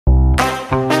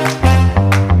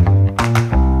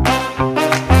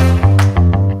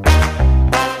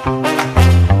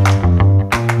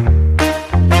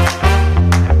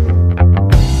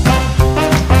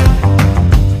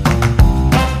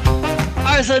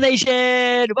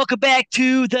Nation! Welcome back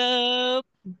to the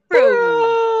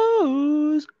Bro.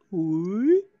 Bros.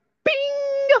 Ooh,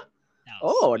 Bing. That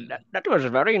was Oh, smooth. that was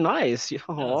very nice.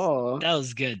 That was Oh. that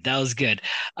was good. That was good.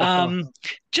 Um,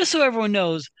 just so everyone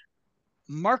knows,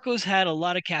 Marco's had a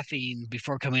lot of caffeine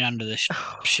before coming onto the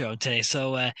show today.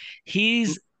 So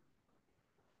he's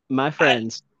My I,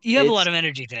 friends, you have a lot it's of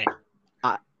energy today.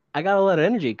 I, I got a lot of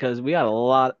energy because we got a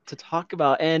lot to talk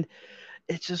about, and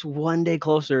it's just one day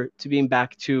closer to being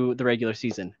back to the regular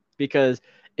season because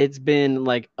it's been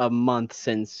like a month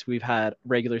since we've had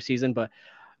regular season, but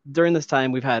during this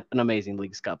time we've had an amazing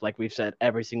Leagues Cup, like we've said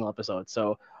every single episode.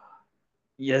 So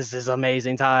yes, this is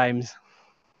amazing times.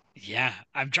 Yeah,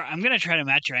 I'm gonna try to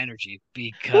match your energy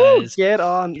Woo, because get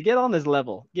on this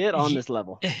level. Get on y this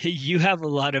level. you have a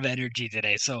lot of energy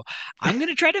today. So I'm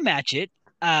gonna try to match it.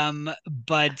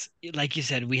 But like you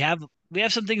said, we have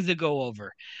some things to go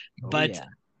over. Oh But yeah.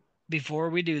 before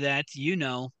we do that,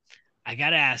 I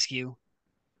gotta ask you,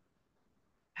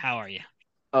 how are you?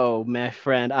 Oh, my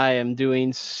friend, I am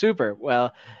doing super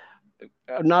well.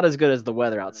 Not as good as the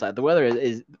weather outside. The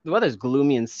weather's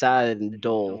gloomy and sad and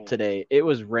dull today. It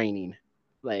was raining.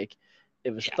 Like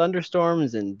it was Yeah.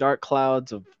 thunderstorms and dark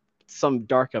clouds of some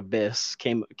dark abyss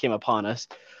came upon us.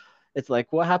 It's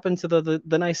like what happened to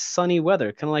the nice sunny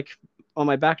weather? Kind of like on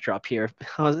my backdrop here.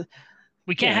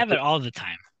 We can't Yeah, have it all the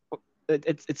time.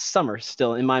 it's summer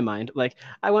still in my mind. Like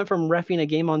I went from refing a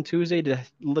game on Tuesday to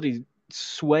literally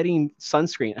sweating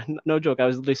sunscreen. No joke, I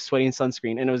was literally sweating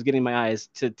sunscreen, and it was getting my eyes.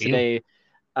 To Ew. today,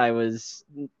 I was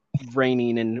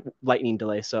raining and lightning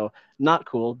delay. So not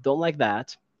cool. Don't like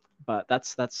that. But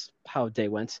that's how day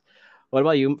went. What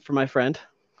about you, for my friend?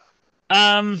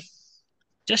 Um,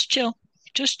 just chill,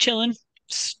 just chilling.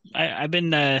 I've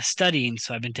been studying,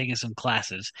 so I've been taking some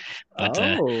classes, but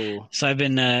Oh, so I've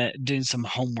been doing some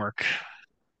homework.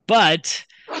 But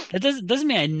that doesn't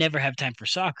mean I never have time for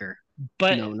soccer.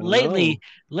 But no, no, lately, no.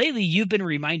 lately you've been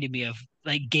reminding me of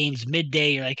like games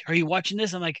midday. You're like, "Are you watching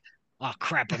this?" I'm like, "Oh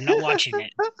crap, I'm not watching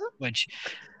it." Which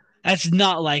that's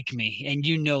not like me, and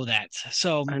you know that.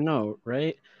 So, I know,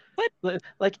 right? but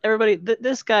Like everybody,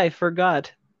 this guy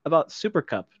forgot about Super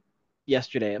Cup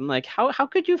yesterday. I'm like, how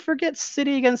could you forget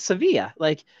City against Sevilla?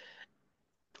 Like,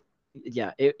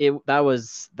 yeah, that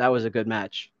was a good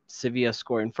match. Sevilla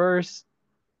scoring first.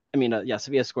 I mean, yeah,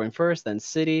 Sevilla scoring first, then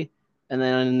City, and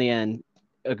then in the end,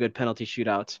 a good penalty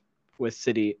shootout with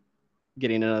City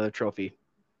getting another trophy.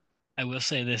 I will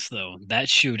say this though, that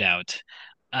shootout,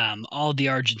 all the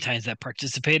Argentines that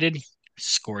participated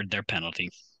scored their penalty.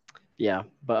 Yeah,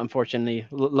 but unfortunately,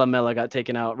 Lamela got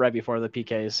taken out right before the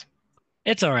PKs.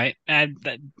 It's all right.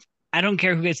 I don't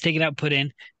care who gets taken out, put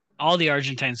in. All the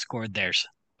Argentines scored theirs.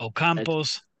 It's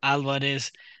Ocampos,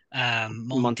 Alvarez,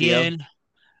 Montiel. Montiel,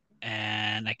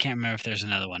 and I can't remember if there's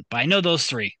another one, but I know those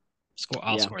three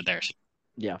all Yeah, scored theirs.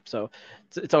 yeah. So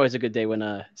it's always a good day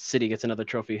when City gets another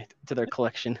trophy to their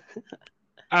collection.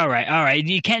 All right, all right.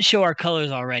 You can't show our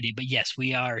colors already, but yes,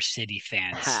 we are City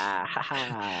fans. Ha ha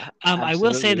ha! I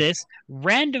will say Absolutely. this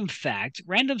random fact,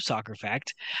 random soccer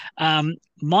fact.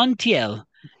 Montiel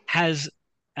has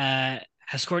has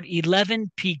scored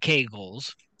 11 PK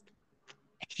goals.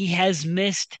 He has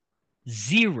missed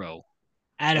zero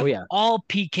out Oh of yeah, all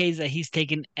PKs that he's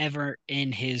taken ever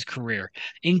in his career,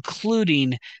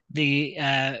 including the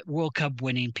World Cup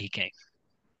winning PK.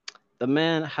 the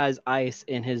man has ice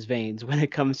in his veins when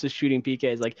it comes to shooting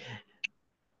PKs. Like,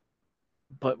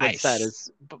 but Ice.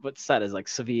 what's sad is like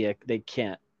Sevilla, they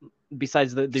can't.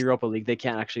 Besides the Europa League, they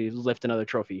can't actually lift another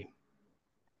trophy.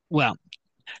 Well,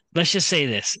 let's just say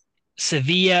this.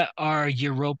 Sevilla are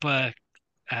Europa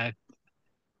uh,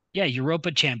 yeah,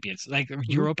 Europa champions, like Hmm.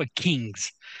 Europa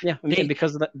kings. Yeah, and They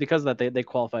because of that, they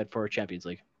qualified for Champions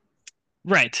League.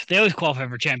 right, they always qualify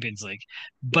for Champions League,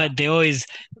 Yeah, but they always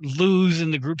lose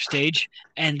in the group stage,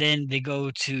 and then they go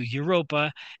to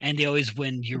Europa, and they always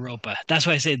win Europa. That's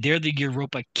why I say they're the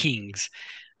Europa kings.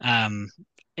 Um,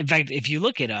 in fact, if you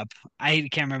look it up, I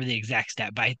can't remember the exact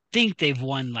stat, but I think they've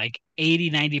won like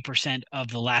 80-90% of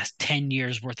the last 10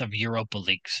 years worth of Europa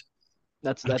leagues.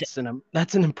 that's I'm, t- that's an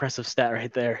that's an impressive stat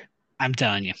right there. I'm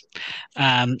telling you.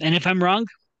 And if I'm wrong,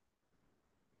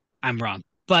 I'm wrong,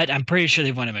 but I'm pretty sure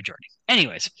they've won a majority.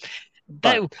 Anyways,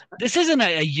 that But this isn't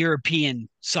a European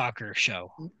soccer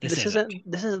show. This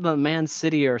isn't. this isn't the Man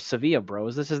City or Sevilla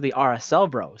bros. This is the RSL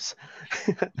bros.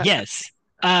 Yes.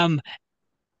 Um,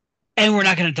 and we're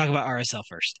not going to talk about RSL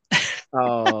first.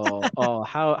 Oh,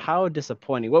 how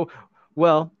disappointing.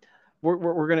 Well,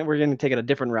 we're gonna take it a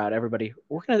different route, everybody.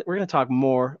 We're gonna talk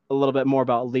a little bit more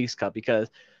about Leagues Cup because,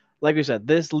 like we said,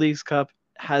 this Leagues Cup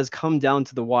has come down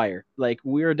to the wire. Like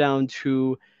we're down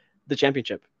to the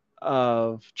championship.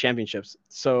 of championships.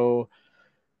 So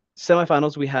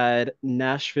semifinals we had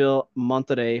Nashville,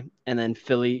 Monterrey, and then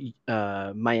Philly,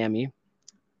 Miami.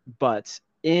 But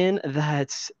in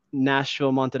that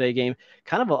Nashville Monterrey game,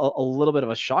 kind of a little bit of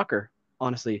a shocker,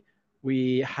 honestly.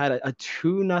 We had a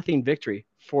 2-0 victory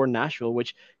for Nashville,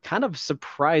 which kind of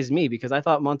surprised me because I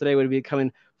thought Monterrey would be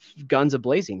coming guns a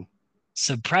blazing.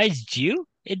 Surprised you?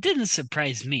 It didn't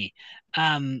surprise me.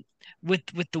 Um, with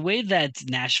the way that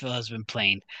Nashville has been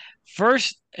playing,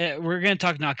 first we're going to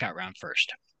talk knockout round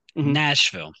first. Mm-hmm.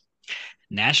 Nashville.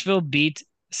 Nashville beat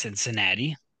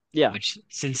Cincinnati, Yeah, which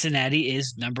Cincinnati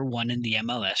is number one in the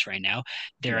MLS right now.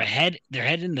 They're yeah, ahead. They're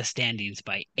ahead in the standings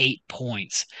by 8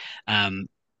 points. Um,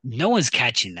 no one's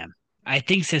catching them. I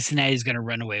think Cincinnati is going to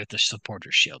run away with the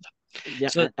Supporters Shield. yeah,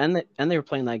 So and they were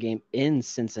playing that game in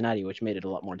Cincinnati, which made it a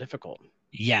lot more difficult.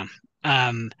 yeah,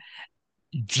 um,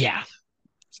 yeah,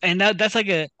 and that's like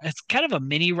it's kind of a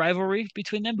mini rivalry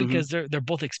between them Mm-hmm. because they're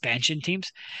both expansion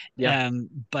teams. Yeah,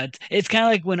 But it's kind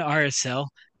of like when RSL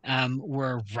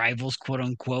were rivals, quote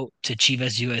unquote, to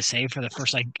Chivas USA for the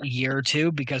first like year or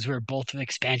two because we were both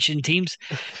expansion teams.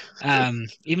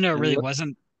 Even though it and really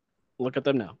wasn't. look at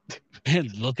them now.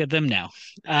 Look at them now.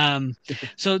 Um,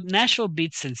 so Nashville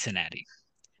beats Cincinnati.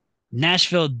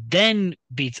 Nashville then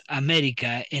beats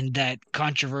America in that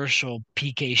controversial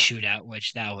PK shootout,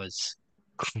 which that was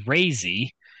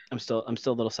crazy. I'm still a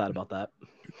little sad about that.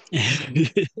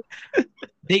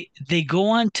 They go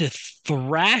on to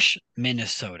thrash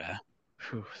Minnesota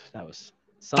Whew, that was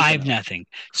something 5 else. nothing.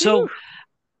 Whew. So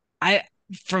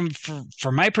from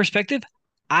my perspective,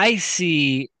 I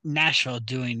see Nashville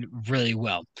doing really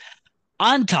well.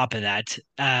 On top of that,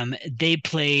 they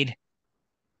played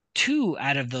two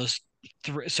out of those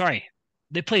three. Sorry,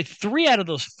 they played three out of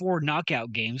those four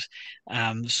knockout games.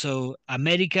 So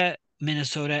America,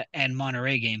 Minnesota, and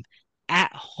Monterey game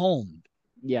at home.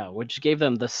 Yeah, which gave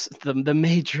them the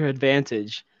major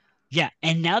advantage. Yeah,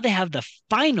 and now they have the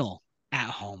final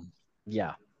at home.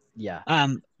 Yeah, yeah,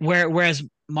 Whereas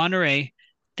Monterey,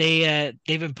 they've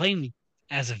been playing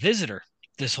as a visitor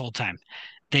this whole time.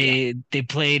 yeah. They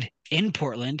played in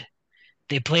Portland,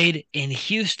 they played in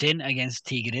Houston against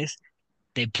Tigres,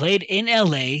 they played in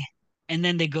LA, and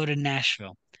then they go to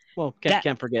Nashville. Well, can't That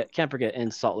can't forget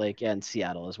in Salt Lake and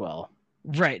Seattle as well.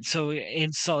 right, so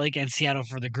in Salt Lake and Seattle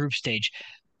for the group stage.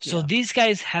 So Yeah, these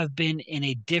guys have been in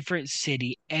a different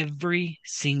city every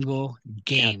single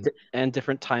yeah, game. and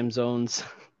different time zones.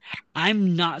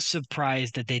 I'm not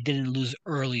surprised that they didn't lose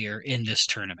earlier in this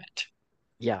tournament.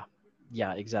 Yeah,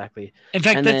 yeah, exactly. In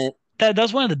fact, And then that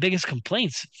was one of the biggest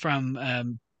complaints from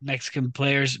Mexican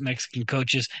players, Mexican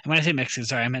coaches. And when I say Mexican,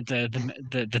 sorry, I meant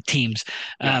the teams.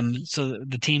 yeah, So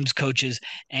the teams, coaches,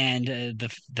 and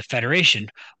the federation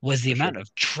was the for amount sure.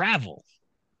 of travel.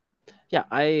 Yeah,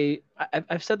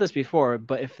 I've said this before,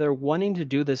 but if they're wanting to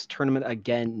do this tournament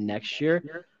again next year,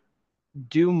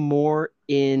 do more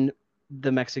in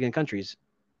the Mexican countries.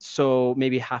 So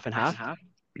maybe half and half. Half,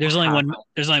 There's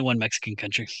only one Mexican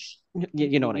country.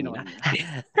 you know what I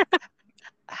mean.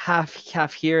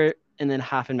 Half here and then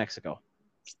half in Mexico.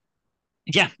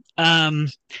 Yeah. Um,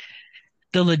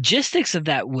 the logistics of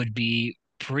that would be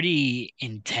pretty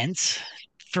intense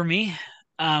for me.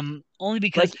 Only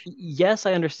because Like, yes,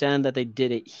 I understand that they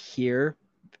did it here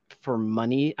for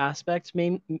money aspects,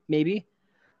 maybe.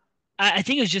 I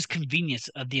think it was just convenience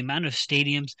of the amount of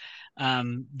stadiums,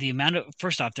 the amount of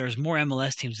first off, there's more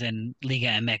MLS teams than Liga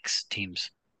MX teams.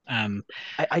 Um,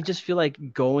 I just feel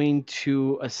like going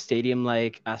to a stadium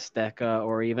like Azteca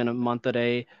or even a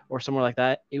Monterrey or somewhere like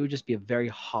that, it would just be a very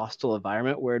hostile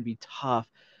environment where it'd be tough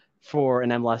for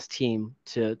an MLS team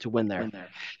to win there.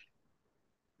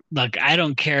 Look, I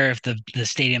don't care if the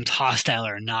stadium's hostile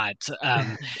or not.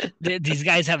 These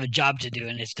guys have a job to do,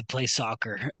 and it's to play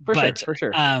soccer. For sure, But for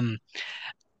sure.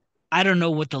 I don't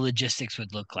know what the logistics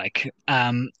would look like.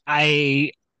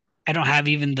 I don't have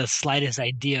even the slightest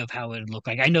idea of how it would look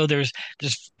like. I know there's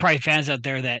probably fans out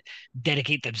there that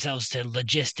dedicate themselves to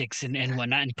logistics and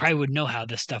whatnot, and probably would know how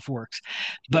this stuff works.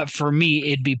 Yeah, But for me,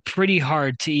 it'd be pretty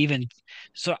hard to even.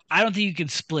 So I don't think you can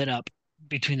split up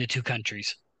between the two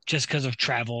countries just because of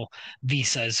travel,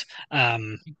 visas,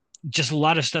 just a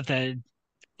lot of stuff that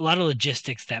a lot of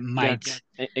logistics that yeah. might,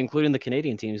 Including the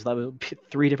Canadian teams. That would be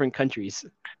three different countries.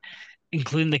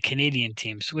 including the Canadian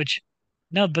teams, which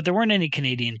no, but there weren't any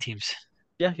Canadian teams.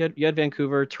 Yeah, you had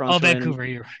Vancouver, Oh, Toronto, and Vancouver,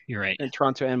 you're right.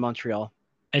 Toronto and Montreal.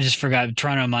 I just forgot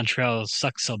Toronto and Montreal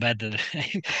sucked so bad that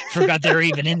I forgot they were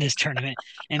even in this tournament.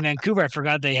 And Vancouver, I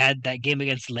forgot they had that game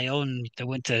against Leon that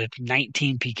went to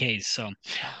 19 PKs. So,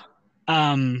 Yeah,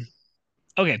 um,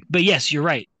 okay, but yes, you're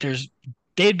right.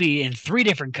 they'd be in three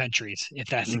different countries if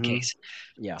that's the Hmm. case.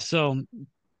 Yeah. So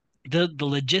the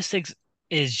logistics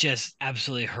is just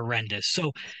absolutely horrendous.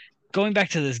 So going back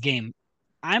to this game,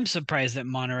 I'm surprised that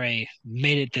Monterey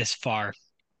made it this far.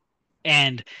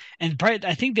 And probably,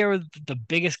 I think they were the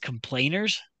biggest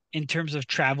complainers in terms of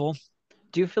travel.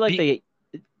 Do you feel like Be,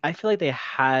 they? I feel like they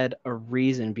had a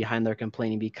reason behind their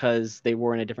complaining because they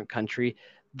were in a different country.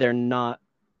 They're not.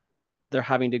 They're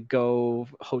having to go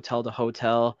hotel to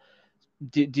hotel.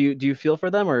 Do you feel for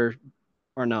them or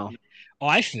no? oh,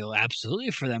 I feel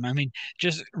absolutely for them. I mean,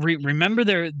 just remember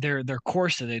their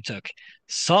course that they took.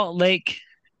 Salt Lake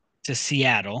to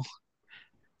Seattle,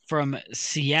 from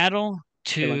Seattle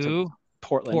They went to to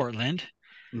Portland. Portland,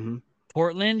 Hmm.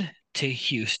 Portland to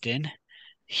Houston,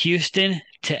 Houston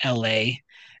to LA,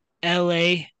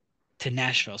 LA to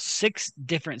Nashville. Six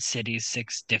different cities,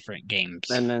 six different games.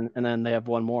 And then they have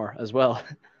one more as well.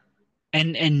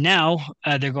 And now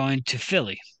they're going to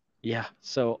Philly. Yeah.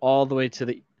 So all the way to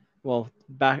the well,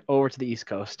 back over to the East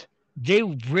Coast. They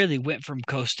really went from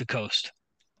coast to coast,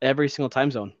 Every single time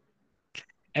zone.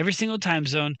 every single time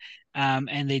zone.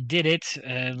 And they did it.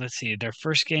 Let's see, their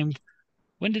first game.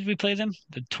 When did we play them?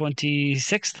 The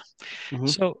 26th.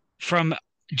 Hmm. So from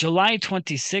July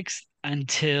 26th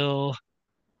until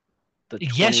The 20.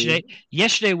 yesterday,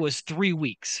 yesterday was 3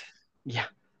 weeks. Yeah.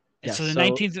 And Yeah. so the So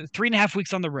 19th, 3.5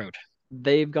 weeks on the road.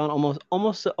 they've gone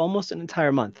almost an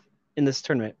entire month in this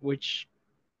tournament, which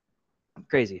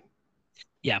crazy.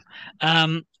 Yeah.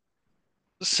 Um,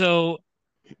 so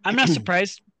I'm not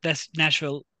surprised that's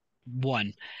Nashville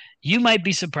won. You might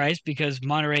be surprised because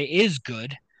Monterey is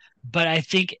good, but I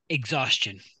think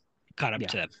exhaustion caught up Yeah.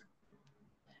 to them.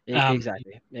 Um,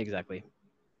 Exactly.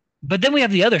 but then we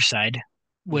have the other side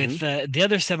Hmm. with the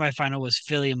other semifinal was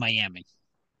Philly and Miami.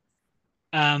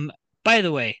 Um, by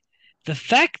the way, the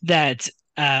fact that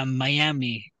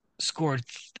Miami scored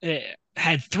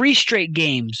had three straight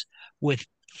games with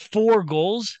 4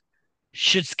 goals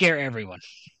should scare everyone.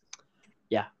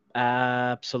 Yeah.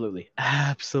 Absolutely.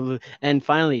 Absolutely. And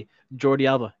finally, Jordi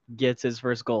Alba gets his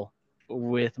first goal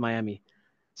with Miami.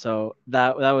 So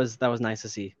that was nice to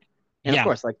see. And of Yeah,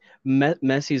 course, like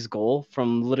Messi's goal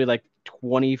from literally like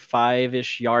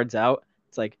 25-ish yards out,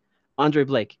 it's like Andre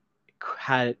Blake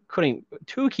had couldn't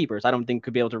two keepers. I don't think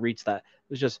could be able to reach that. It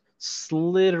was just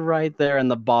slid right there in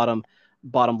the bottom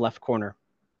left corner.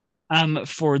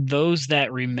 For those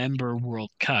that remember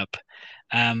World Cup,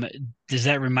 um, does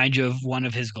that remind you of one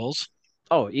of his goals?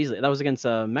 Oh, easily. That was against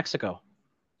Mexico.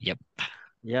 Yep.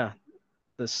 Yeah,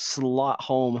 the slot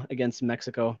home against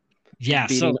Mexico, Yeah.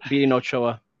 beating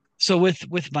Ochoa. So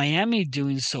with Miami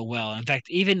doing so well, in fact,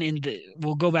 even in the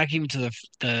we'll go back even to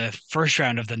the first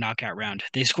round of the knockout round.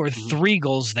 They scored Hmm. 3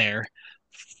 goals there,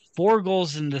 4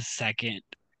 goals in the second,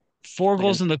 4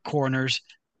 goals Against in the corners,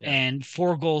 yeah, and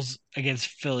 4 goals against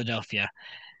Philadelphia.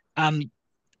 Um,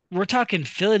 we're talking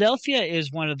Philadelphia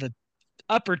is one of the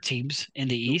upper teams in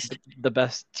the East. the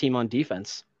best team on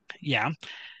defense. Yeah.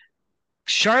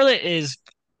 Charlotte is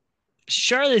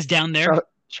Charlotte is down there.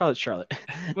 Charlotte.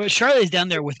 Well, Charlotte is down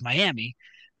there with Miami.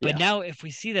 But Yeah. now if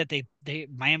we see that they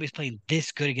Miami's playing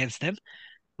this good against them,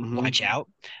 Hmm. watch out.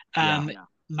 Yeah.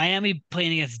 Miami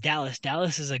playing against Dallas.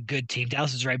 Dallas is a good team.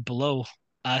 Dallas is right below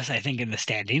us, I think, in the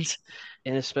standings.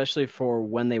 And especially for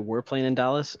when they were playing in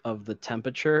Dallas, of the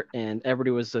temperature, and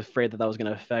everybody was afraid that that was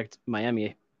going to affect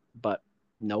Miami, but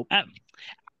nope. Uh,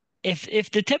 if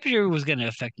the temperature was going to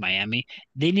affect Miami,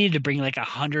 they needed to bring like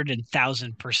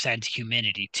 100,000%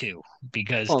 humidity too,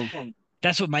 because Well,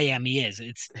 that's what Miami is.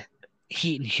 It's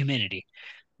heat and humidity.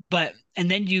 But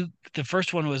and then the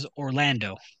first one was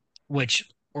Orlando, which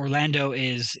Orlando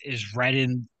is right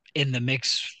in the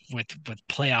mix with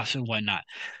playoffs and whatnot.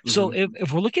 So hmm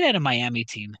if we're looking at a Miami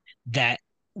team that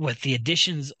with the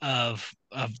additions of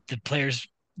the players,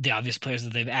 the obvious players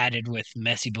that they've added with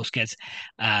Messi, Busquets,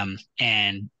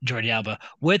 and Jordi Alba,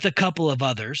 with a couple of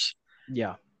others,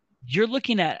 yeah, you're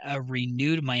looking at a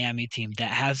renewed Miami team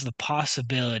that has the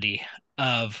possibility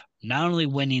of not only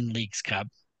winning Leagues Cup,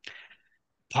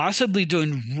 possibly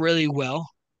doing really well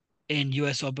in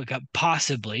US Open Cup,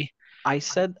 possibly. I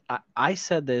said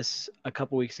this a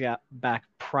couple weeks back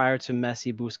prior to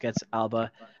Messi, Busquets,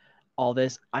 Alba, all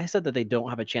this. I said that they don't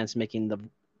have a chance making the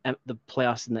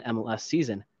playoffs in the MLS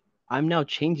season. I'm now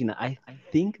changing that. I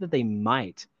think that they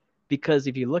might, because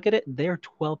if you look at it, they're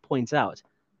 12 points out.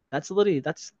 That's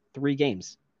 3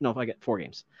 games. No, if I get 4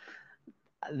 games.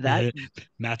 That,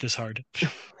 Math is hard.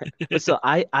 but still,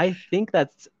 I think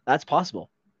that's possible.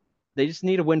 They just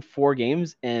need to win 4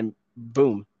 games, and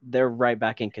boom, they're right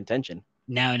back in contention.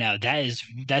 Now,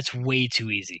 that's way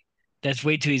too easy. That's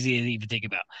way too easy to even think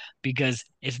about because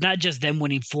it's not just them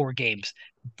winning 4 games,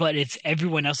 but it's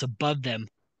everyone else above them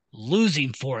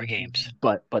losing 4 games.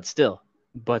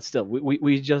 But still,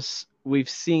 we've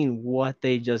seen what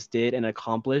they just did and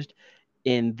accomplished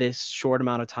in this short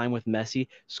amount of time with Messi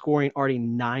scoring already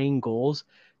 9 goals,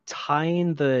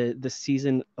 tying the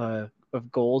season of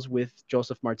goals with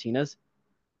Joseph Martinez.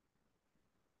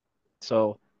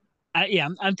 So Yeah,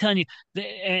 I'm telling you,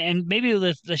 and maybe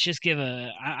let's just give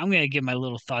I'm gonna give my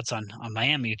little thoughts on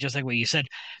Miami, just like what you said.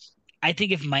 I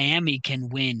think if Miami can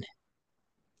win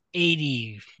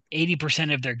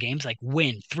 80% of their games, like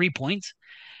win 3 points,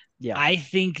 yeah, I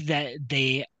think that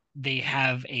they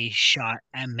have a shot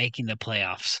at making the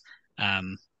playoffs.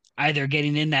 Um, Either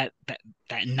getting in that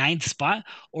ninth spot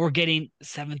or getting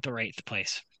seventh or eighth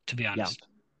place, to be yeah. honest.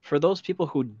 For those people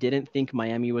who didn't think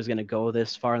Miami was going to go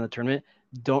this far in the tournament,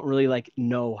 don't really like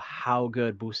know how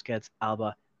good Busquets,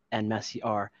 Alba, and Messi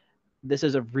are. This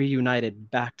is a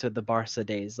reunited back to the Barca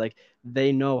days. Like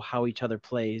they know how each other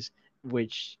plays,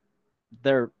 which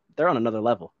they're on another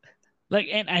level. Like,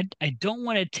 and I don't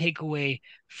want to take away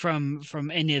from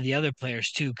any of the other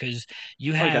players too, because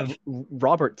you Oh, you got have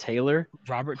Robert Taylor.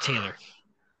 Robert Taylor.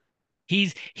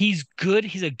 He's good.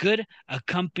 He's a good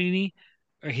accompany,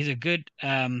 or he's a good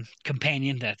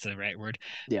companion. That's the right word.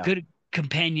 Yeah, Good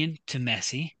companion to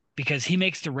Messi because he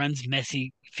makes the runs.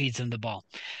 Messi feeds him the ball.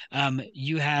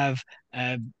 You have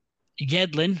uh,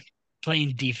 Yedlin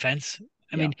playing defense.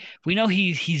 I yeah. mean, we know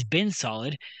he's been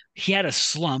solid. He had a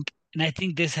slump, and I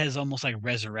think this has almost like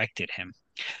resurrected him.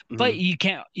 But Hmm. you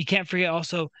can't forget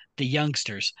also the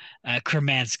youngsters,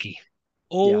 Kermansky.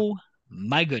 Yeah. Oh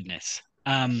my goodness.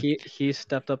 He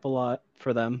stepped up a lot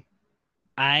for them.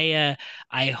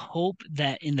 I hope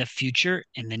that in the future,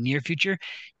 in the near future,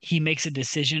 he makes a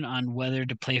decision on whether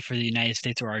to play for the United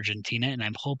States or Argentina, and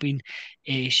I'm hoping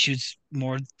it shoots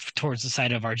more towards the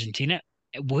side of Argentina.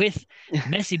 With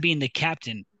Messi being the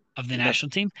captain of the That national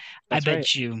team, I that's right.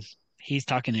 bet you he's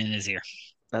talking in his ear.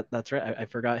 That's right. I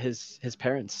forgot his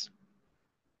parents.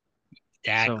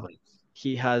 So Exactly.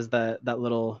 he has that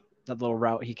little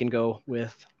route he can go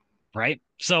with. Right?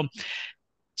 So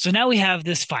now we have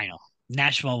this final,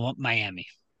 Nashville Miami.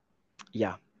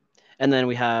 Yeah. And then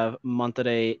we have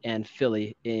Monterrey and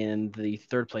Philly in the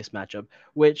third place matchup,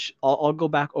 which I'll go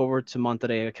back over to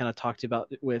Monterrey. I kind of talked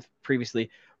about with previously.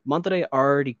 Monterrey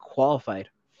already qualified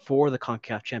for the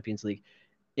CONCACAF Champions League.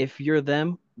 If you're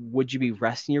them, would you be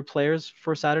resting your players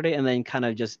for Saturday and then kind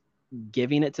of just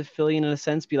giving it to Philly in a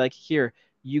sense? Be like, here,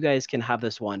 you guys can have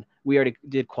this one. We already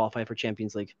did qualify for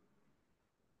Champions League.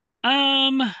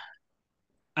 Um,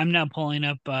 I'm now pulling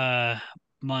up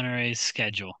Monterey's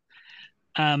schedule.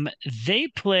 Um, they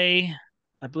play.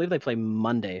 I believe they play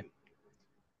Monday.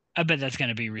 I bet that's going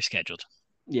to be rescheduled.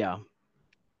 Yeah.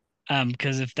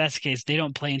 Because if that's the case, they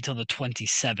don't play until the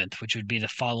 27th, which would be the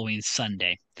following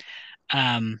Sunday.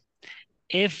 Um,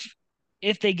 if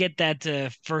if they get that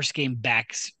first game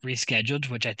back rescheduled,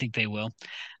 which I think they will,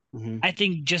 Hmm. I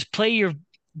think just play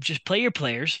your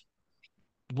players,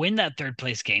 win that third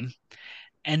place game,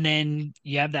 and then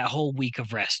you have that whole week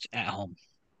of rest at home.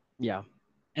 Yeah.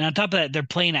 And on top of that, they're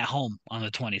playing at home on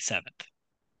the 27th.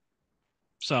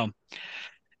 So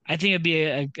I think it'd be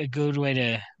a good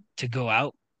way to go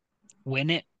out, win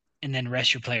it, and then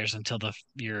rest your players until the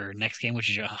your next game, which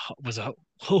is was a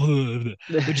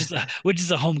which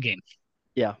is a home game.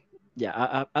 Yeah.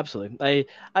 Yeah. Absolutely.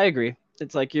 I agree.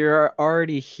 It's like you're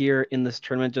already here in this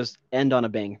tournament. Just end on a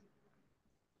bang.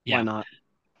 Why Yeah, not?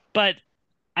 but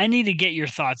I need to get your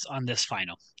thoughts on this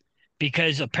final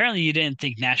because apparently you didn't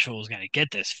think Nashville was going to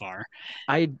get this far.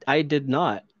 I did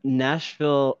not.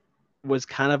 Nashville was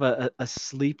kind of a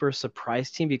sleeper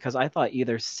surprise team because I thought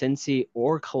either Cincy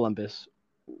or Columbus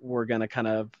were gonna kind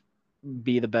of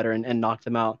be the better and knock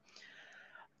them out.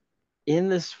 In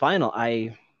this final,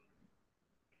 I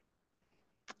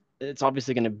it's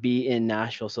obviously going to be in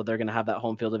Nashville, so they're going to have that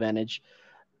home field advantage.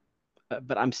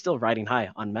 But I'm still riding high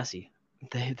on Messi.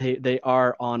 They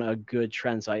are on a good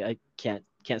trend, so I can't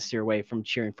steer away from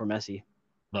cheering for Messi.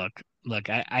 Look,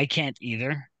 I can't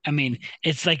either. I mean,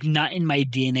 it's like not in my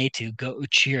DNA to go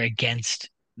cheer against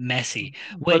Messi,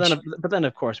 But then which but then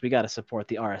of course we got to support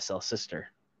the RSL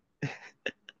sister.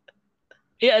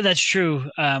 yeah, that's true.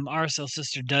 RSL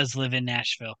sister does live in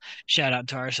Nashville. Shout out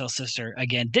to RSL sister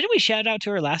again. Didn't we shout out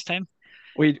to her last time?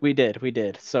 We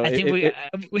did. So I think it, we it,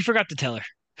 we forgot to tell her.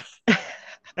 it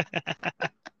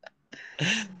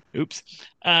Oops.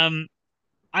 Um,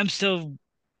 I'm still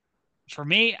for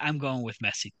me, I'm going with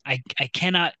Messi. I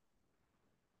cannot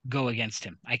go against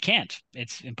him. I can't.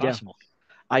 It's yeah. impossible.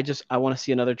 I want to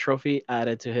see another trophy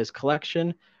added to his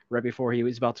collection. right before he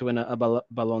was about to win a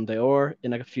Ballon d'Or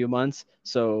in a few months.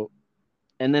 So,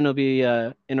 and then it'll be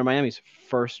Inter Miami's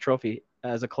first trophy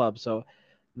as a club. So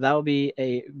that will be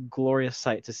a glorious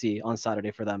sight to see on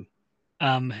Saturday for them.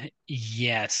 Um,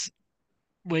 yes,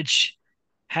 which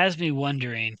has me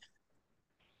wondering,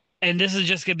 and this is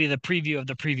just gonna be the preview of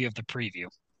the preview of the preview.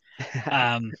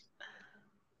 Um,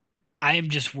 I am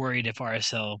just worried if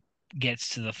RSL gets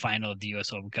to the final of the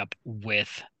US Open Cup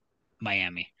with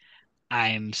Miami.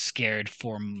 I'm scared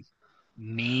for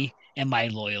me and my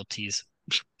loyalties.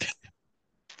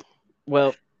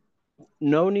 Well,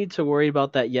 no need to worry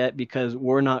about that yet because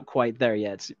we're not quite there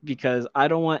yet. Because I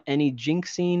don't want any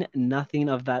jinxing, nothing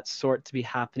of that sort to be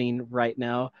happening right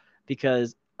now.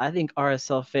 Because I think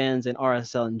RSL fans and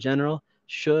RSL in general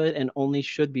should and only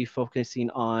should be focusing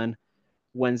on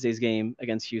Wednesday's game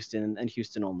against Houston and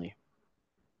Houston only.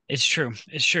 It's true.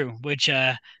 It's true. Which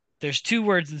there's two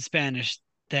words in Spanish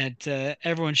that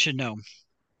everyone should know.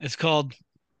 It's called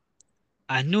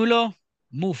anulo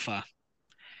mufa.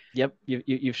 Yep,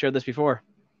 you've shared this before.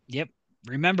 Yep.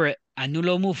 Remember it.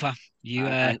 Anulo mufa. You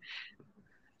An,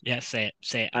 yeah, say it.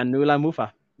 Say it. anula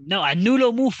mufa. No,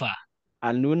 anulo mufa.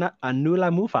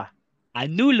 Anula mufa.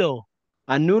 Anulo.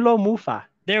 Anulo mufa.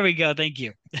 There we go. Thank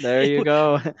you. There you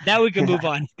go. Now we can move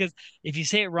on because if you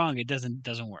say it wrong, it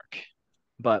doesn't work.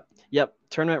 But yep,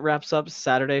 tournament wraps up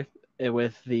Saturday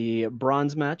with the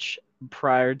bronze match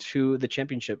prior to the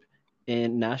championship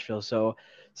in Nashville. So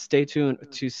stay tuned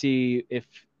to see if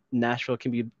Nashville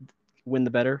can be win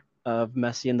the better of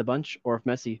Messi and the bunch, or if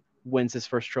Messi wins his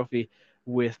first trophy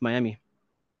with Miami.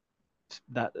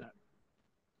 That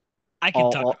I could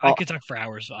all talk. all, I all, could talk for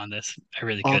hours on this. I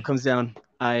really all could. comes down.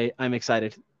 I'm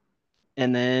excited.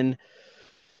 And then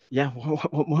yeah,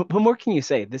 what more can you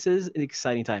say? This is an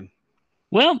exciting time.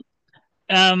 Well,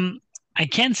 um, I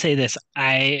can say this.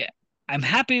 I'm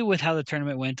happy with how the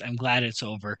tournament went. I'm glad it's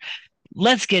over.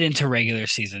 Let's get into regular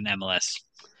season MLS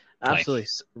play. Absolutely.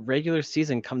 Regular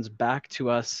season comes back to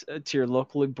us, to your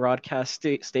locally broadcast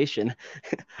station.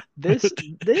 this,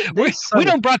 we this we summer.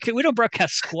 don't broadcast we don't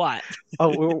broadcast squat.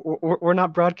 Oh, we're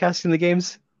not broadcasting the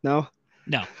games. No,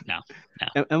 No, no,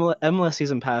 no, MLS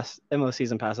season pass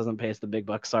doesn't pay us the big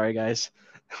bucks. Sorry, guys.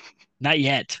 not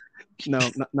yet. No,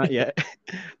 not yet.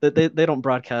 They don't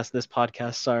broadcast this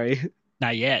podcast. Sorry,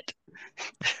 Not yet.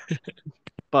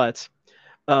 but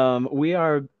we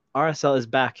are RSL is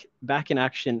back in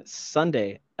action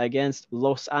Sunday against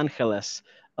Los Angeles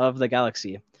of the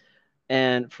Galaxy.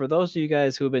 And for those of you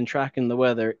guys who have been tracking the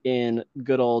weather in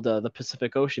good old the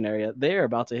Pacific Ocean area, they're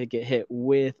about to get hit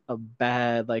with a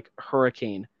bad like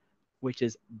hurricane, which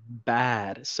is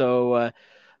bad. So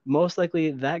most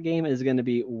likely that game is going to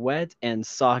be wet and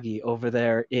soggy over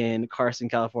there in Carson,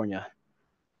 California.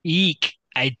 Eek.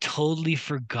 I totally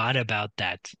forgot about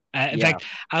that. In Yeah, fact,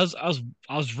 I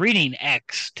was reading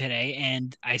X today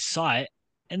and I saw it,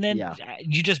 and then yeah.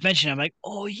 you just mentioned it. I'm like,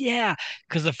 oh yeah,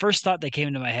 because the first thought that came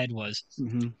into my head was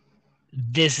Mm-hmm.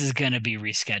 this is going to be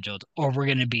rescheduled, or we're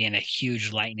going to be in a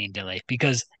huge lightning delay.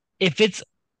 Because if it's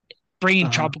bringing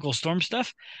Uh-huh. tropical storm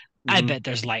stuff, I Mm-hmm. bet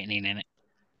there's lightning in it.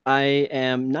 I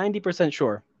am 90%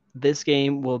 sure this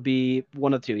game will be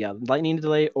one of two. Yeah, lightning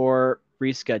delay or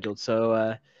rescheduled.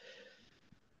 So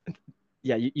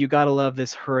yeah, you gotta love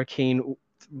this hurricane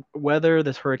weather,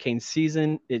 this hurricane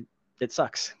season. It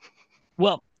sucks.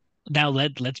 Well, now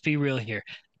let's be real here.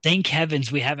 Thank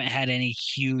heavens we haven't had any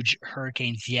huge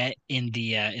hurricanes yet in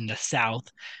the south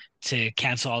to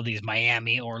cancel all these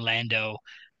Miami, Orlando,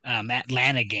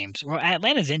 Atlanta games. Well,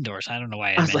 Atlanta's indoors. I don't know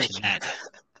why I I was like, mentioned that.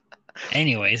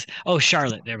 Anyways, oh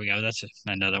Charlotte, there we go. That's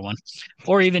another one.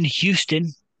 Or even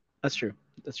Houston. that's true.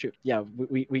 That's true. Yeah,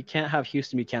 we can't have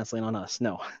Houston be canceling on us.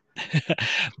 No,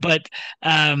 But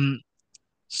um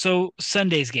so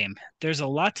Sunday's game. There's a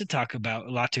lot to talk about,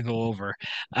 a lot to go over.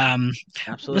 Um,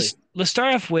 absolutely, let's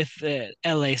start off with the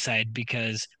LA side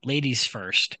because ladies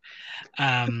first.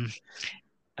 Um,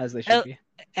 as they should L- be.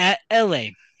 at LA,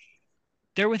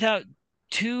 they're without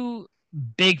two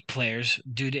big players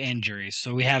due to injuries.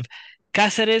 So we have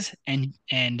Cáceres and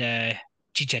And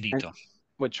Chicharito.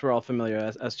 which we're all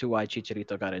familiar as to why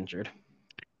Chicharito got injured.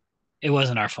 It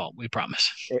wasn't our fault, we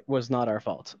promise. It was not our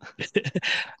fault.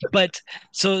 But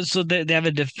so they have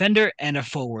a defender and a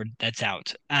forward that's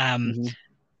out. Mm-hmm.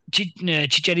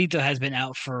 Chicharito has been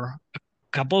out for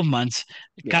couple of months.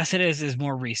 Yeah. Cáceres is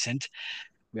more recent,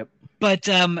 Yep. but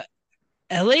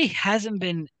LA hasn't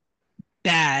been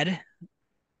bad.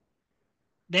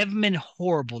 They haven't been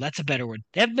horrible. That's a better word.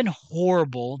 They haven't been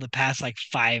horrible the past like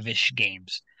five-ish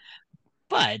games,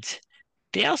 but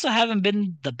they also haven't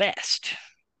been the best.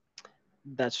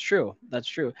 That's true. That's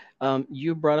true.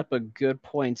 You brought up a good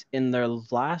point. In their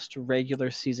last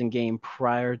regular season game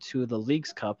prior to the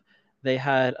Leagues Cup, they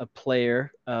had a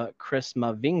player, Chris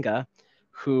Mavinga,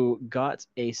 who got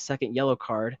a second yellow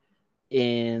card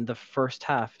in the first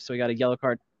half. So he got a yellow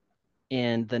card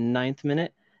in the ninth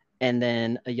minute and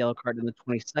then a yellow card in the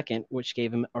 22nd, which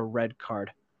gave him a red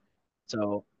card.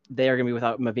 So they are going to be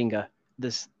without Mavinga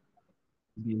this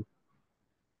game.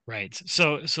 Right.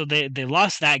 So they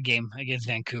lost that game against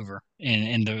Vancouver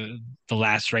in the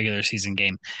last regular season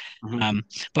game. Mhm. Um,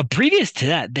 but previous to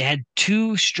that, they had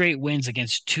two straight wins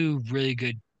against two really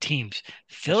good teams,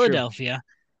 That's true. Philadelphia,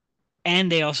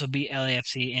 and they also beat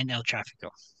LAFC and El Tráfico.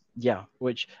 Yeah,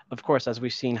 which of course, as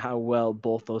we've seen how well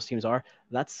both those teams are,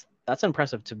 that's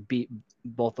impressive to beat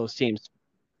both those teams.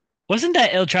 Wasn't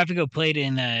that El Tráfico played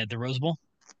in the Rose Bowl?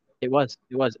 It was,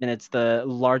 and it's the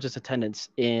largest attendance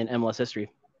in MLS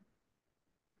history.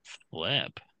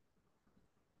 Flip.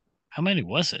 How many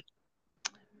was it?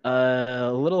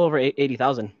 A little over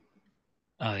 80,000.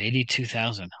 Oh,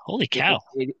 82,000. Holy cow.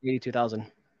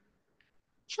 82,000.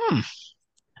 Hmm.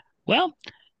 Well,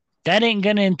 that ain't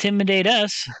gonna intimidate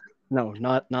us. No,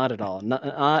 not at all.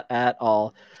 Not at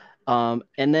all.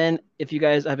 And then if you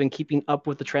guys have been keeping up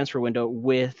with the transfer window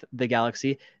with the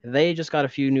Galaxy, they just got a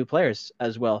few new players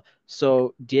as well.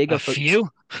 So A few?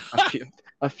 a few,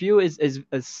 a few is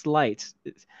slight.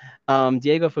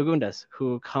 Diego Fagundes,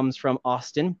 who comes from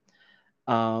Austin,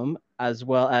 as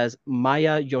well as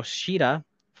Maya Yoshida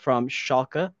from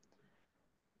Schalke.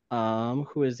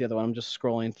 Who is the other one? I'm just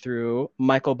scrolling through.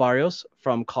 Michael Barrios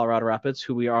from Colorado Rapids,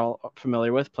 who we are all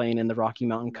familiar with, playing in the Rocky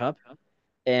Mountain Cup,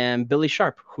 and Billy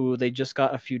Sharp, who they just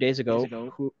got a few days ago,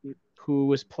 who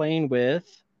was playing with or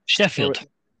Sheffield.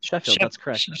 Sheffield. That's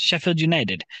correct. Sheffield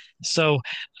United. So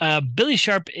Billy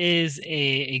Sharp is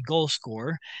a goal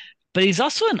scorer, but he's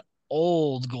also an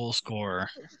old goal scorer.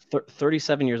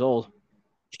 37 years old.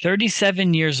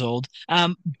 37 years old.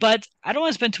 But I don't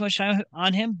want to spend too much time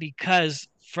on him because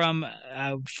from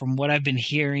what I've been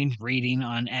hearing, reading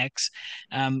on X,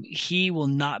 he will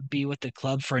not be with the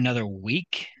club for another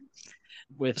week.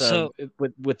 with uh So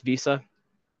with Visa.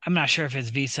 I'm not sure if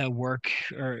it's visa work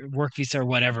visa or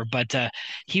whatever, but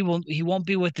he won't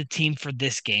be with the team for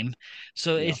this game.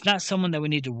 So Yeah. it's not someone that we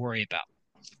need to worry about.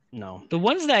 No. The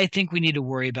ones that I think we need to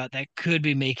worry about that could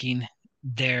be making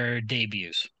their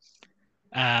debuts.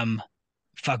 Um,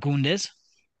 Fagundes,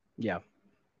 Yeah.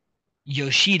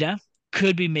 Yoshida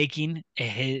could be making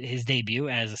his debut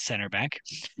as a center back.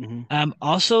 Hmm.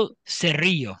 Also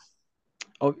Cerrillo.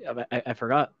 Oh, I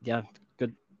forgot. Yeah.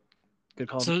 Good. Good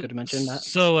call. So Good to mention that.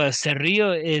 so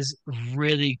Cerrillo is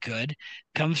really good.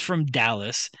 Comes from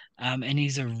Dallas, and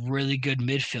he's a really good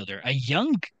midfielder. A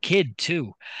young kid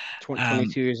too. 20, Um,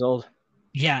 22 years old.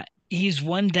 yeah, he's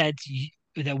one that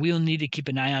we'll need to keep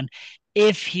an eye on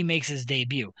if he makes his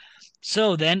debut.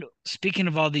 So then, speaking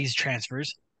of all these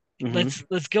transfers, Hmm.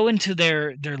 let's go into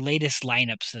their latest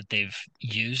lineups that they've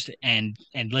used and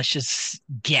let's just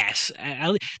guess.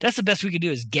 That's the best we could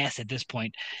do is guess at this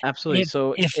point Absolutely.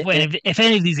 So if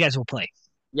any of these guys will play.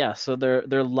 yeah, so their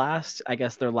last, I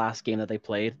guess their last game that they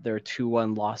played, their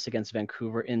 2-1 loss against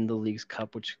Vancouver in the League's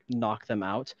Cup, which knocked them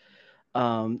out.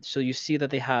 So you see that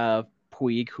they have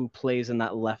Puig, who plays in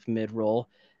that left mid role,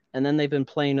 and then they've been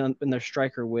playing in their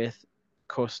striker with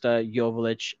Costa,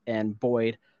 Joveljic, and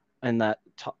Boyd in that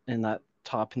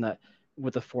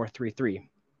with the 4-3-3.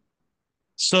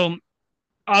 So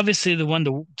obviously the one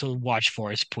to watch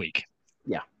for is Puig.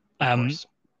 Yeah, of Um, course.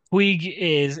 Puig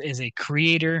is a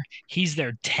creator. He's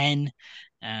their 10.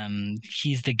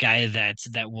 He's the guy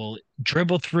that will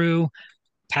dribble through,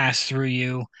 pass through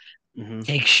you, Hmm.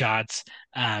 take shots.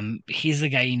 He's the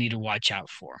guy you need to watch out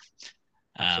for.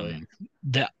 Absolutely. Um,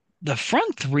 the the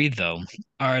front three though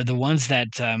are the ones that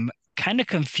kind of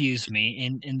confuse me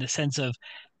in the sense of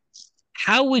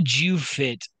how would you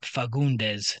fit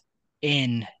Fagundes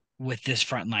in with this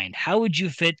front line? How would you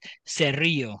fit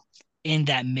Cerrillo in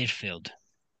that midfield?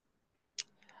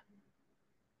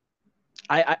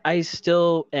 I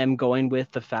still am going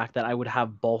with the fact that I would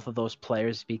have both of those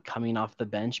players be coming off the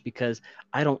bench because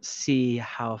I don't see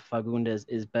how Fagundes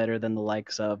is better than the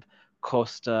likes of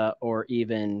Costa or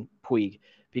even Puig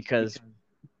because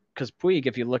Puig,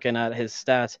 if you're looking at his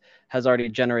stats, has already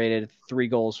generated 3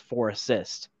 goals, 4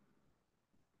 assists.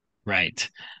 Right.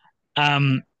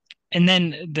 And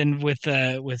then with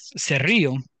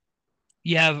Cerrillo,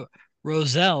 you have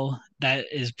Rosell that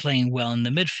is playing well in the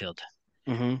midfield.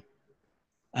 Hmm.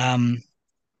 Um,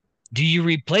 do you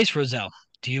replace Rosell?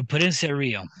 Do you put in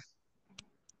Cerrillo?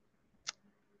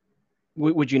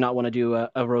 Would you not want to do a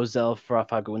Rosell for a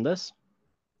Fagundes?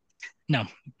 No,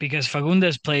 because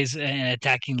Fagundes plays an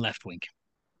attacking left wing,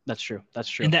 That's true. That's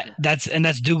true. and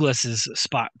that's Douglas's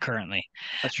spot currently.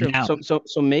 That's true. Now,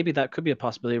 So maybe that could be a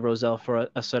possibility, Roselle, for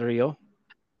a Cerrillo.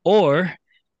 or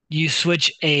you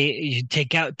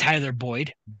take out Tyler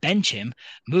Boyd, bench him,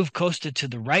 move Costa to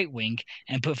the right wing,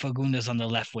 and put Fagundes on the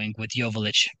left wing with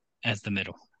Joveljic as the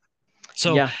middle.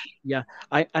 So Yeah, yeah.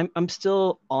 I'm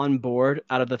still on board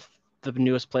out of the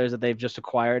newest players that they've just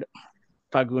acquired.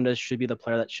 Fagundes should be the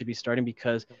player that should be starting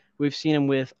because we've seen him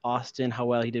with Austin, how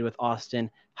well he did with Austin,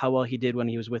 how well he did when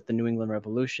he was with the New England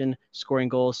Revolution, scoring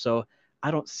goals. So I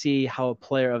don't see how a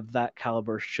player of that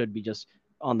caliber should be just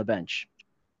on the bench.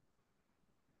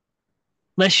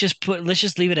 let's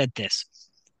just leave it at this.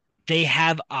 They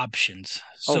have options.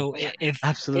 Oh, So yeah, if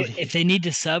absolutely. they need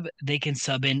to sub, they can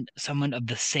sub in someone of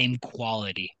the same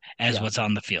quality as Yeah. what's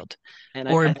on the field, And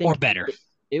I or think better.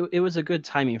 it was a good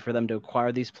timing for them to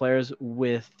acquire these players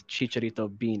with Chicharito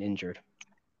being injured.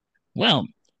 Well,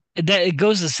 that it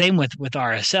goes the same with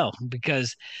RSL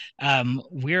because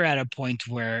we're at a point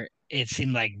where it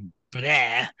seemed like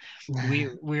blah, we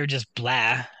were just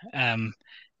blah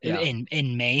Yeah.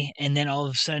 in May, and then all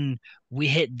of a sudden we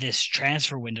hit this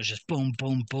transfer window, just boom,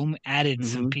 boom, boom, added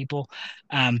some Hmm. people.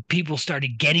 People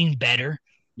started getting better,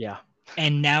 Yeah.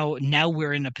 and now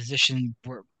we're in a position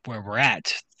where we're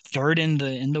at third in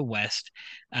the West,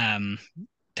 um,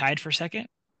 tied for second.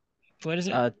 What is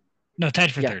it? Uh, No,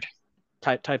 tied for yeah. third.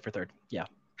 Tied for third. Yeah.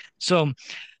 So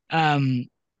um,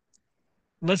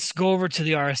 let's go over to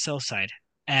the RSL side,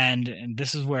 and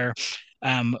this is where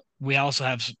we also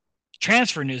have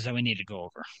transfer news that we need to go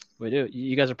over. We do.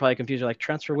 You guys are probably confused. You're like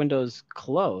transfer windows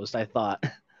closed. I thought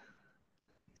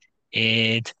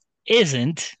It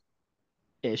isn't,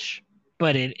 ish.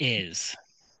 but it is.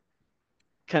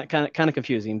 Kind of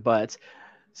confusing. But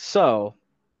so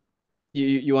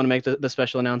you want to make the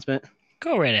special announcement?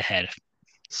 Go right ahead.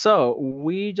 So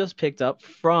we just picked up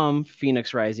from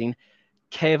Phoenix Rising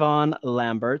Kayvon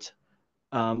Lambert,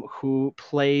 who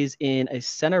plays in a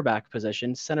center back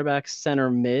position, center back,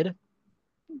 center mid,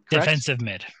 correct? Defensive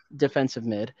mid. Defensive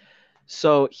mid.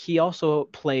 So he also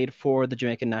played for the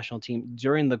Jamaican national team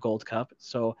during the Gold Cup.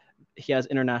 So he has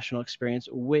international experience,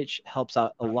 which helps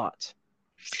out a lot.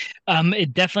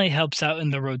 It definitely helps out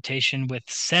in the rotation with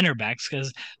center backs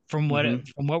because Hmm.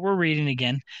 from what we're reading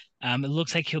again, it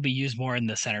looks like he'll be used more in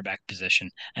the center back position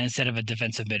instead of a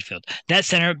defensive midfield. That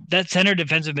center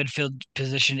defensive midfield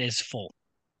position is full.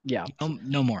 Yeah,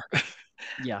 No more.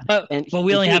 yeah, But and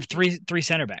we only have he three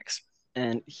center backs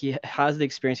and he has the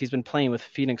experience. He's been playing with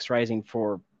Phoenix Rising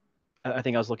for I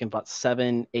think I was looking about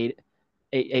 7, 8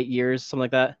 years, something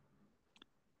like that.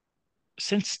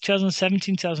 since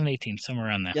 2017, 2018, somewhere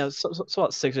around there. Yeah, so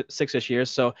about six-ish years.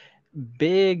 So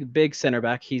big center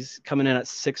back. He's coming in at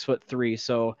 6'3".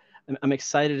 So I'm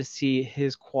excited to see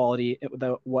his quality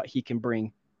without what he can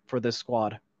bring for this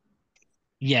squad.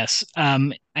 Yes,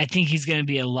 I think he's going to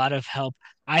be a lot of help.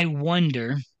 I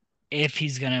wonder if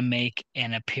he's going to make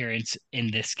an appearance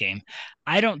in this game.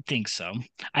 I don't think so.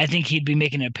 I think he'd be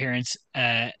making an appearance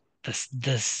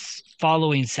this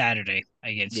following Saturday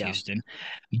against Yeah. Houston.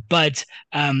 But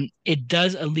it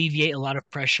does alleviate a lot of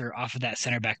pressure off of that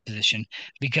center back position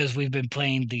because we've been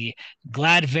playing the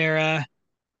Glad Vera,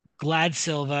 Glad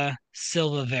Silva,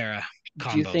 Silva Vera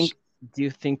Do you combos. think do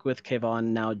you think with Kevon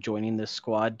now joining this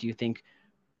squad, do you think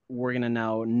we're gonna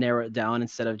now narrow it down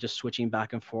instead of just switching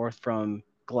back and forth from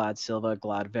Glad Silva,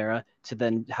 Glad Vera to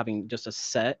then having just a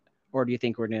set, or do you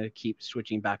think we're gonna keep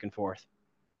switching back and forth?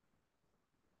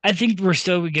 I think we're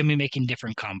still going to be making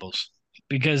different combos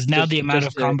because now the amount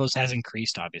Just of to combos has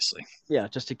increased, obviously. yeah,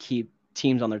 just to keep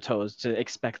teams on their toes to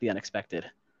expect the unexpected.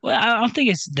 Well, I don't think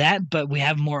it's that, but we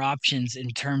have more options in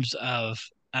terms of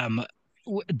um,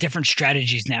 different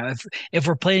strategies now. If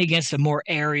we're playing against a more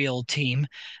aerial team,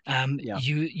 Yeah.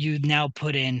 you now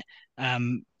put in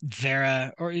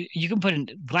Vera, or you can put in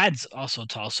Glad's also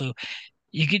tall, so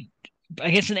you could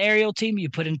against an aerial team, you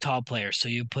put in tall players. So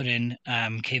you put in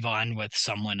Kayvon with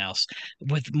someone else.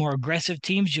 With more aggressive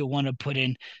teams, you'll want to put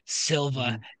in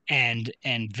Silva Mhm.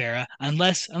 and Vera,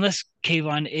 unless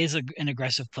Kayvon is an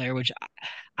aggressive player, which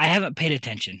I haven't paid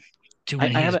attention to when I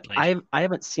he has haven't played. I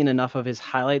haven't seen enough of his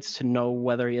highlights to know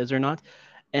whether he is or not.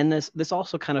 And this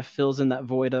also kind of fills in that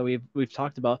void that we've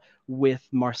talked about with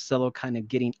Marcelo kind of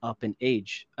getting up in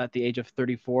age at the age of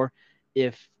 34.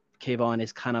 If Kayvon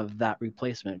is kind of that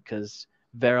replacement, because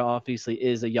Vera obviously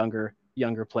is a younger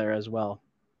player as well.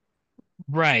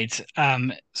 Right.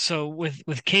 So with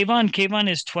Kayvon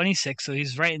is 26, so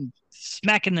he's right in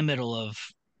smack in the middle of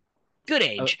good Of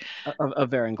age. of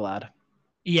Vera and Glad.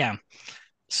 Yeah.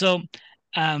 So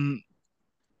um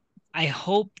I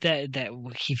hope that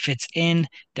he fits in,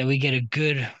 that we get a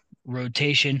good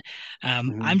rotation.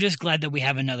 Mhm. I'm just glad that we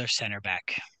have another center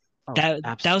back. Oh,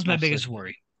 That was my biggest absolutely.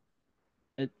 worry.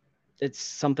 It it's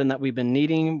something that we've been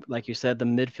needing. Like you said, the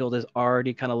midfield is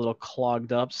already kind of a little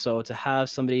clogged up. So to have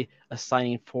somebody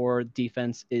assigning for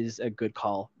defense is a good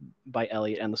call by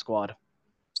Elliot and the squad.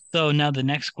 So now the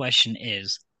next question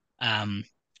is, um,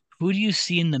 who do you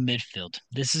see in the midfield?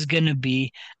 This is going to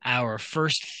be our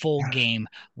first full game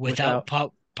without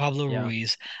Without, Pablo yeah.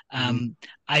 Ruiz. Hmm.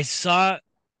 I saw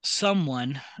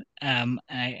someone,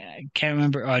 I can't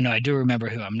remember. Oh no, I do remember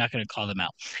who. I'm not going to call them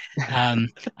out. Um,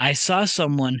 I saw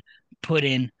someone put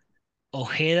in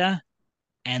Ojeda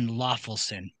and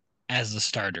Lawfulson as the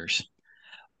starters.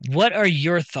 What are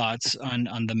your thoughts on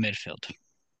the midfield?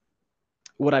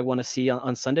 What I want to see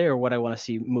on Sunday or what I want to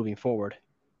see moving forward.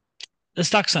 Let's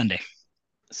talk Sunday.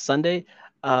 Sunday,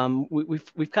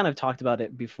 we've kind of talked about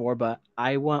it before, but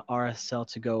I want RSL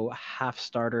to go half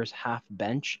starters, half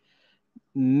bench,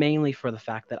 mainly for the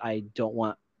fact that I don't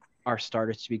want our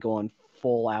starters to be going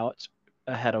full out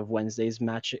ahead of Wednesday's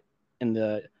match in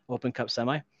the Open Cup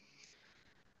semi.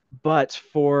 But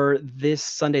for this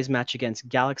Sunday's match against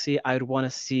Galaxy, I would want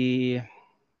to see.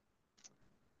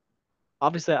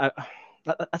 Obviously,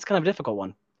 that's kind of a difficult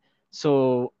one.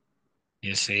 So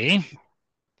You see?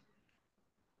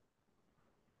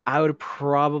 I would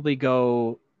probably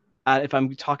go. If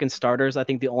I'm talking starters, I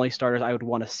think the only starters I would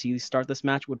want to see start this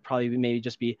match would probably be maybe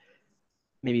just be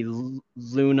maybe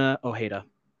Luna Ojeda.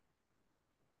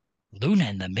 Luna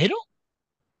in the middle?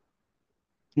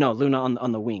 No, Luna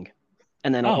on the wing,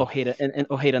 and then Oh, Ojeda and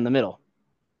Ojeda in the middle.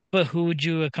 but who would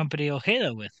you accompany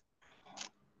Ojeda with?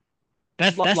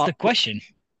 That's the question.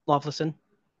 Loflison,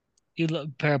 You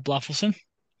look pair up Bluffelson.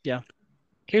 yeah,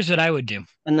 Here's what I would do.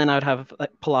 and then I would have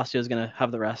like Palacio is gonna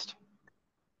have the rest.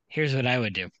 Here's what I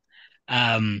would do.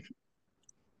 Um,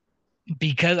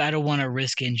 because I don't want to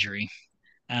risk injury,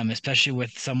 especially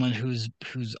with someone who's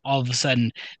all of a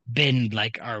sudden been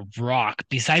like our rock.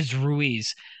 Besides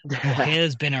Ruiz,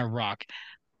 Ojeda's been our rock.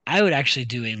 I would actually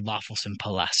do a Lawfulson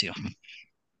Palacio.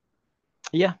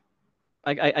 Yeah,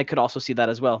 I could also see that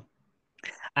as well.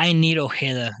 I need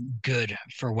Ojeda good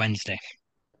for Wednesday.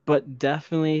 But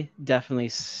definitely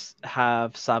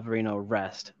have Savarino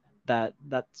rest.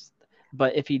 That's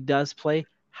but if he does play,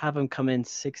 have him come in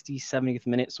 60th, 70th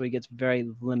minute so he gets very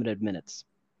limited minutes.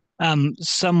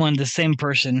 Someone, the same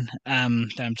person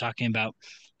that I'm talking about,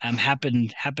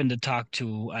 happened to talk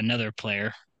to another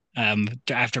player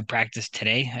after practice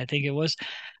today, I think it was.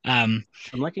 Um,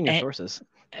 I'm liking your and sources.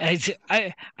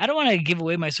 I don't want to give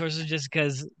away my sources just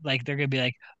because like they're gonna be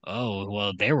like, oh,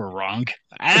 well, they were wrong.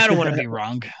 I don't want to be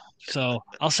wrong, so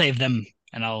I'll save them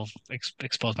and I'll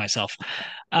expose myself.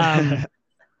 Um,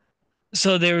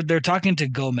 so they're talking to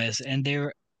Gomez, and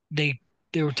they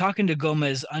they were talking to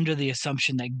Gomez under the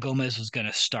assumption that Gomez was going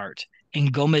to start,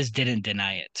 and Gomez didn't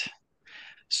deny it.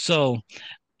 So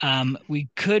we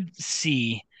could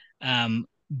see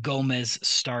Gomez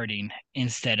starting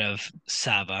instead of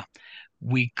Sava.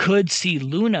 We could see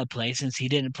Luna play since he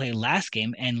didn't play last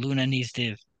game, and Luna needs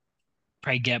to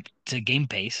probably get to game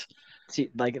pace. See,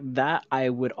 like that I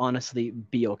would honestly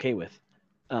be okay with.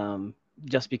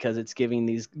 Just because it's giving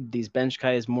these bench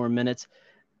guys more minutes.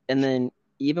 And then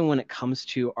even when it comes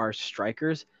to our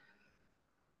strikers, I'm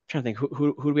trying to think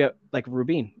who do we have like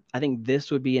Rubin. I think this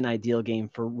would be an ideal game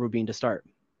for Rubin to start.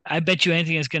 I bet you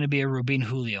anything is going to be a Rubin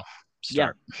Julio Yeah,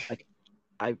 start. like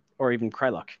I or even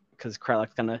Krylock because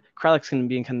Krylock's gonna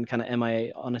be kind of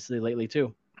MIA honestly lately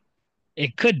too.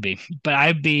 It could be, but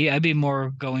I'd be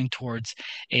more going towards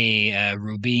a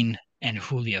Rubin and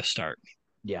Julio start.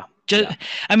 Yeah, yeah, Just,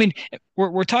 I mean,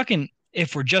 we're talking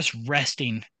if we're just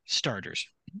resting starters.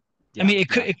 I yeah, mean,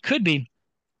 yeah. it could be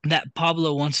that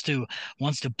Pablo wants to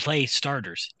play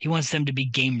starters. He wants them to be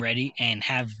game ready and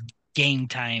have game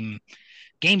time.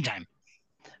 Game time.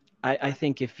 I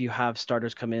think if you have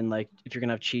starters come in, like if you're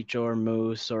gonna have Chicho or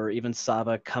Moose or even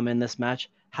Sava come in this match,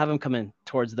 have them come in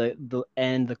towards the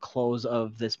end, the close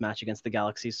of this match against the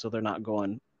Galaxy, so they're not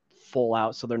going full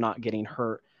out, so they're not getting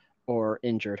hurt or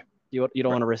injured. You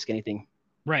don't R- want to risk anything.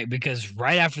 Right, because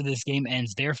right after this game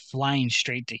ends, they're flying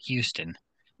straight to Houston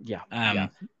Yeah, yeah.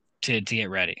 um to get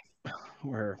ready.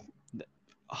 We're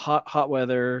hot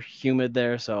weather, humid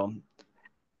there, so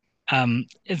And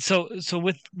so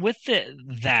with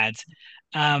that,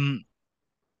 um,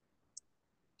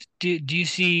 do you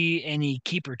see any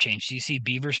keeper change? Do you see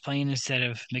Beavers playing instead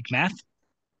of McMath?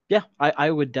 yeah, I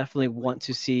would definitely want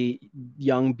to see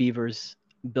young Beavers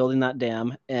building that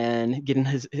dam and getting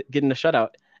a shutout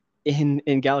in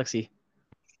Galaxy.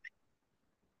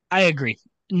 I agree.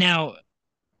 Now,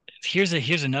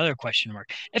 Here's another question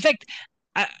mark. In fact,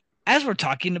 I, as we're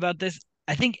talking about this,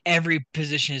 I think every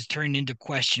position is turned into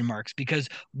question marks because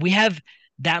we have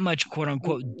that much quote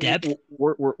unquote depth.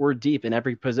 We're deep in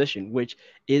every position, which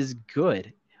is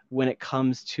good when it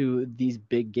comes to these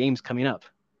big games coming up.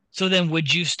 So then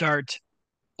would you start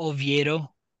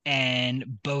Oviedo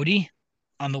and Bodie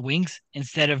on the wings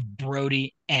instead of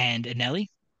Brody and Anelli?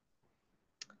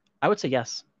 I would say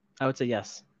yes. I would say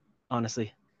yes,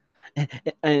 honestly.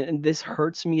 And this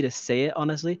hurts me to say it,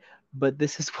 honestly, but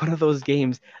this is one of those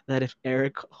games that if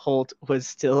Eric Holt was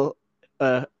still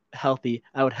healthy,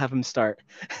 I would have him start.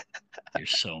 You're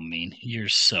so mean. You're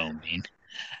so mean.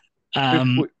 Would,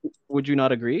 Um, would, would you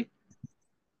not agree?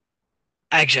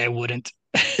 Actually, I wouldn't.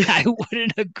 I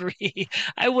wouldn't agree.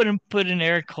 I wouldn't put an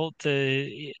Eric Holt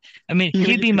to. I mean, You,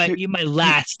 he'd you, be you, my you,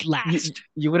 last you, last.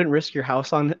 you wouldn't risk your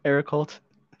house on Eric Holt?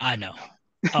 I know.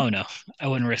 Oh no, I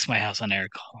wouldn't risk my house on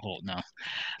Eric Holt. No.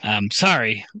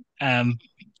 Sorry. Um,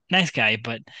 nice guy,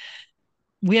 but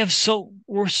we're so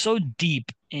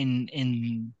deep in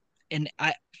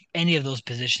any of those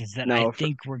positions that I No,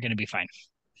 think we're gonna be fine.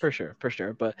 for sure, for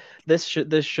sure. But this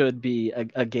should be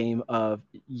a game of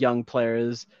young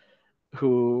players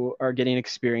who are getting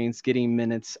experience, getting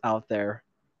minutes out there.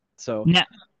 So, Now,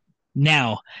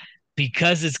 now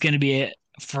because it's gonna be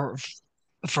for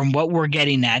from what we're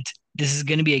getting at, this is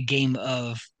gonna be a game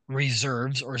of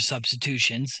reserves or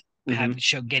substitutions mhm,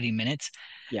 show getting minutes.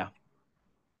 yeah,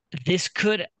 This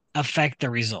could affect the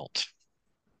result.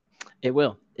 it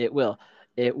will. It will.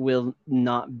 It will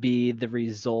not be the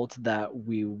result that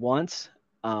we want,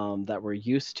 that we're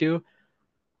used to.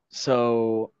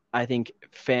 So I think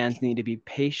fans need to be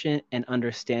patient and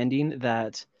understanding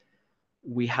that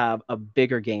we have a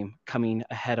bigger game coming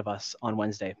ahead of us on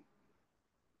Wednesday.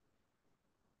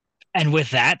 And with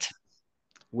that,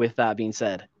 With that being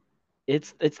said,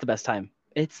 it's the best time.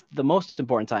 It's the most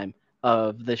important time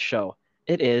of this show.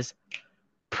 It is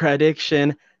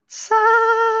prediction time.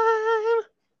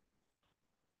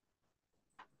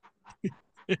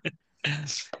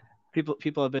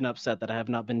 People have been upset that I have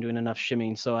not been doing enough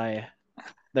shimming, so I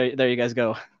there you guys go.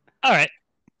 all right,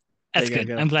 There that's you guys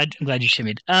good. go. I'm glad you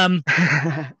shimmied.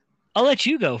 I'll let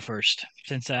you go first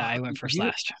since I went first you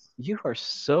last. you are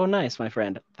so nice, my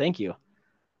friend. Thank you.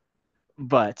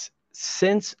 But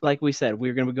since, like we said,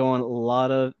 we're going to be going a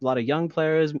lot of young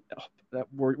players that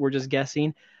we're just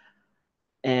guessing,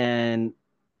 and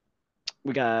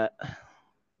we got.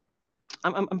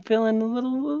 I'm feeling a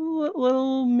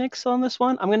little mix on this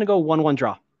one. I'm going to go 1-1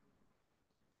 draw.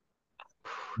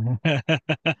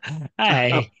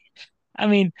 I I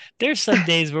mean, there's some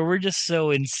days where we're just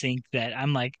so in sync that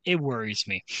I'm like, it worries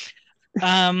me.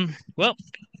 Well,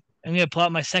 I'm gonna pull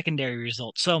out my secondary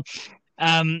results. So,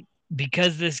 um,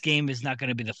 because this game is not going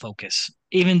to be the focus,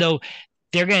 even though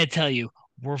they're going to tell you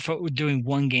we're doing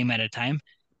one game at a time,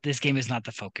 this game is not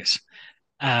the focus.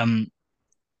 Um,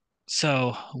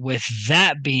 so with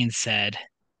that being said,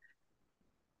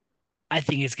 I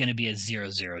think it's going to be a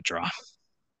 0-0 draw.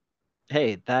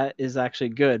 Hey, that is actually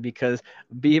good because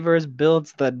Beavers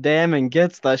builds the dam and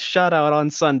gets the shutout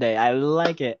on Sunday. I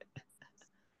like it.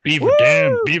 Beaver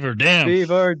dam, Woo! beaver dam.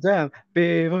 Beaver dam,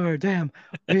 beaver dam,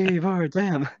 beaver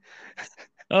dam.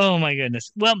 Oh my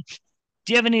goodness. Well,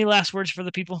 do you have any last words for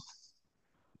the people?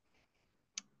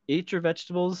 Eat your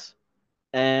vegetables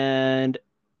and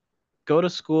go to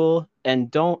school and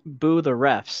don't boo the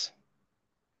refs.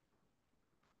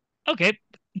 Okay.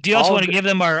 Do you also All want to good. give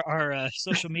them our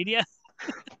social media?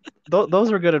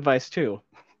 Those are good advice too.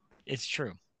 It's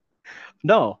true.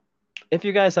 No, if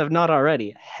you guys have not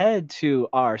already, head to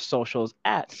our socials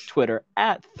at Twitter,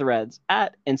 at Threads,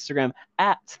 at Instagram,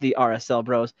 at the RSL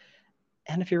Bros.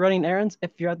 And if you're running errands,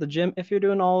 if you're at the gym, if you're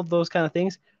doing all of those kind of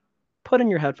things, put in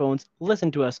your headphones,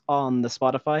 listen to us on the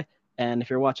Spotify, and if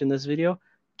you're watching this video,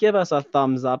 give us a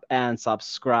thumbs up and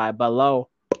subscribe below.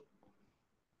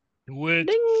 Do it.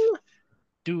 Ding!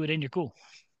 Do it and you're cool.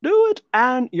 Do it,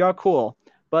 and you're cool.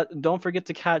 But don't forget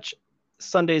to catch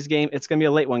Sunday's game. It's gonna be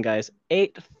a late one, guys.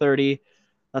 8:30.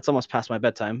 That's almost past my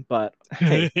bedtime, but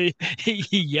hey,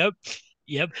 Yep.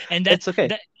 Yep. it's okay.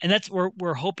 And that's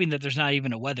we're hoping that there's not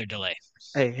even a weather delay.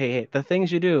 Hey, the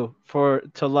things you do for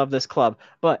to love this club.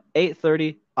 But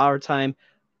 8:30 our time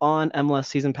on MLS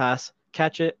Season Pass.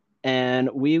 Catch it, and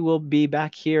we will be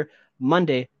back here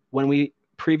Monday when we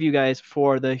preview guys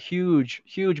for the huge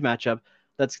matchup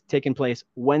that's taking place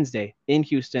Wednesday in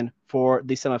Houston for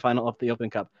the semifinal of the Open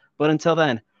Cup. But until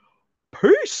then,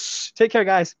 peace. Take care,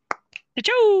 guys.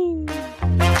 Choo!